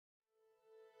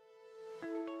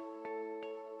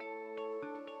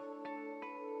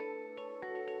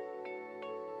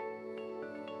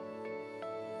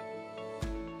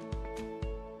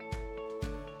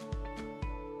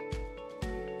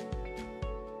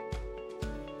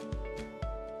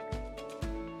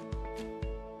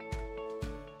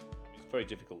very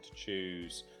difficult to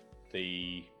choose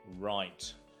the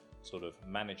right sort of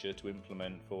manager to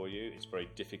implement for you. It's very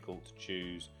difficult to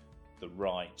choose the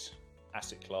right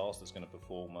asset class that's going to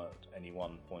perform at any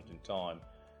one point in time.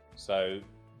 So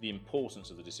the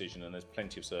importance of the decision, and there's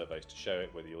plenty of surveys to show it,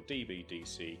 whether you're DB,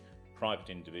 DC, private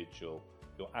individual,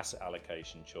 your asset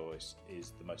allocation choice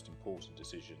is the most important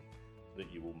decision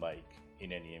that you will make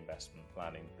in any investment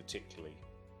planning, particularly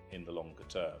in the longer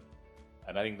term.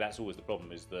 And I think that's always the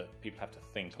problem, is that people have to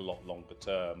think a lot longer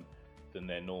term than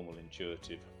their normal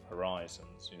intuitive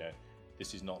horizons.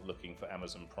 This is not looking for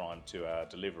Amazon Prime 2-hour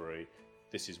delivery.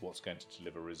 This is what's going to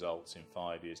deliver results in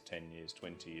 5 years, 10 years,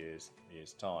 20 years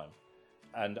time.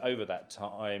 And over that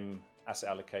time, asset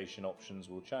allocation options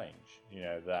will change.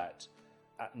 That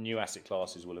new asset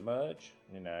classes will emerge.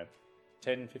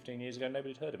 10, 15 years ago,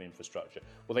 nobody had heard of infrastructure.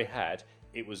 Well, they had.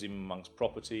 It was in amongst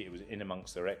property, it was in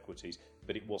amongst their equities,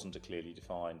 but it wasn't a clearly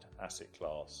defined asset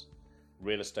class.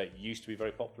 Real estate used to be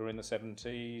very popular in the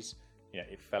 70s.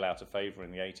 It fell out of favour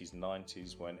in the 80s and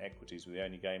 90s when equities were the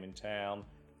only game in town.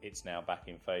 It's now back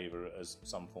in favour as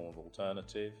some form of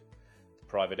alternative. The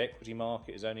private equity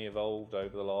market has only evolved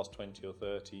over the last 20 or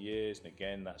 30 years, and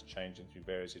again, that's changing through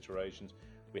various iterations.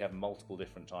 We have multiple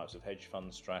different types of hedge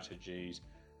fund strategies.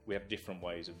 We have different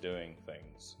ways of doing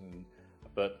things.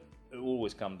 But it will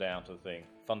always come down to the thing,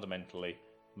 fundamentally,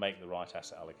 make the right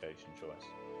asset allocation choice.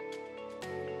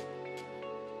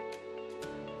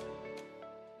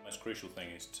 The most crucial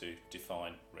thing is to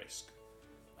define risk.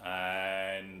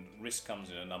 And risk comes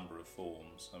in a number of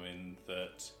forms.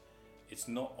 That it's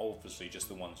not obviously just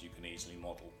the ones you can easily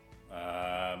model.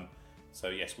 So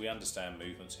yes, we understand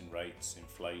movements in rates,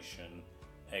 inflation,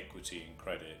 equity and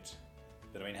credit.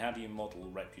 But how do you model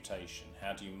reputation?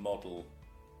 How do you model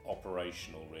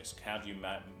operational risk? How do you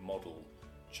model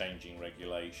changing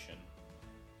regulation?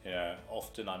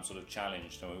 Often I'm sort of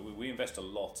challenged. We invest a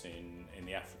lot in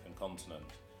the African continent,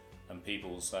 and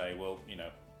people say, well,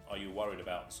 are you worried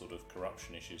about sort of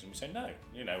corruption issues? And we say no.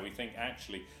 We think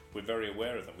actually we're very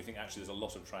aware of them. We think actually there's a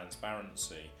lot of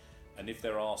transparency, and if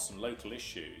there are some local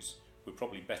issues, we're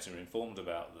probably better informed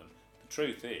about them. The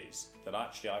truth is that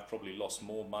actually I've probably lost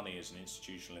more money as an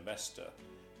institutional investor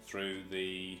through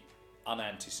the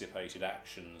unanticipated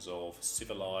actions of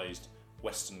civilised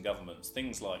Western governments,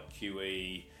 things like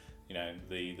QE,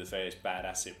 the various bad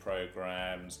asset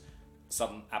programmes,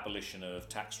 sudden abolition of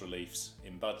tax reliefs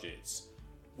in budgets.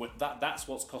 That's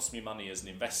what's cost me money as an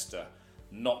investor,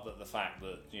 not that the fact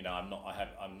that I'm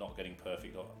not getting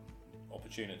perfect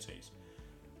opportunities.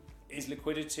 Is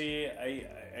liquidity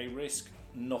a risk?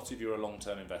 Not if you're a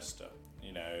long-term investor.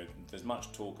 There's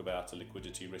much talk about a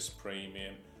liquidity risk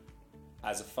premium.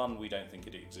 As a fund, we don't think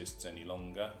it exists any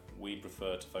longer. We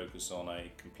prefer to focus on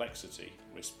a complexity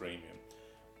risk premium.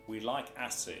 We like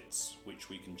assets which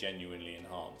we can genuinely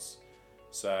enhance.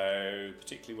 So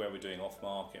particularly where we're doing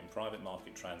off-market and private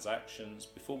market transactions,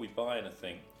 before we buy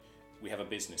anything, we have a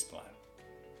business plan.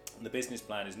 And the business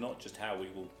plan is not just how we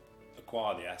will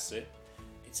acquire the asset,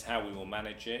 it's how we will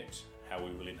manage it, how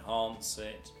we will enhance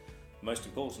it. Most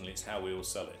importantly, it's how we will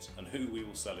sell it and who we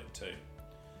will sell it to.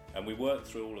 And we work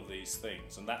through all of these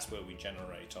things, and that's where we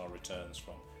generate our returns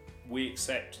from. We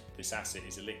accept this asset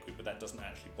is illiquid, but that doesn't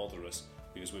actually bother us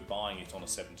because we're buying it on a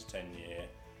 7 to 10 year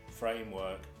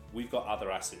framework. We've got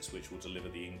other assets which will deliver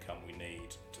the income we need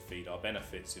to feed our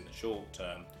benefits in the short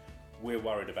term. We're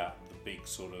worried about the big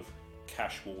sort of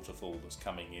cash waterfall that's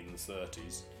coming in the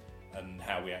 30s and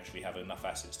how we actually have enough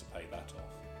assets to pay that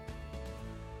off.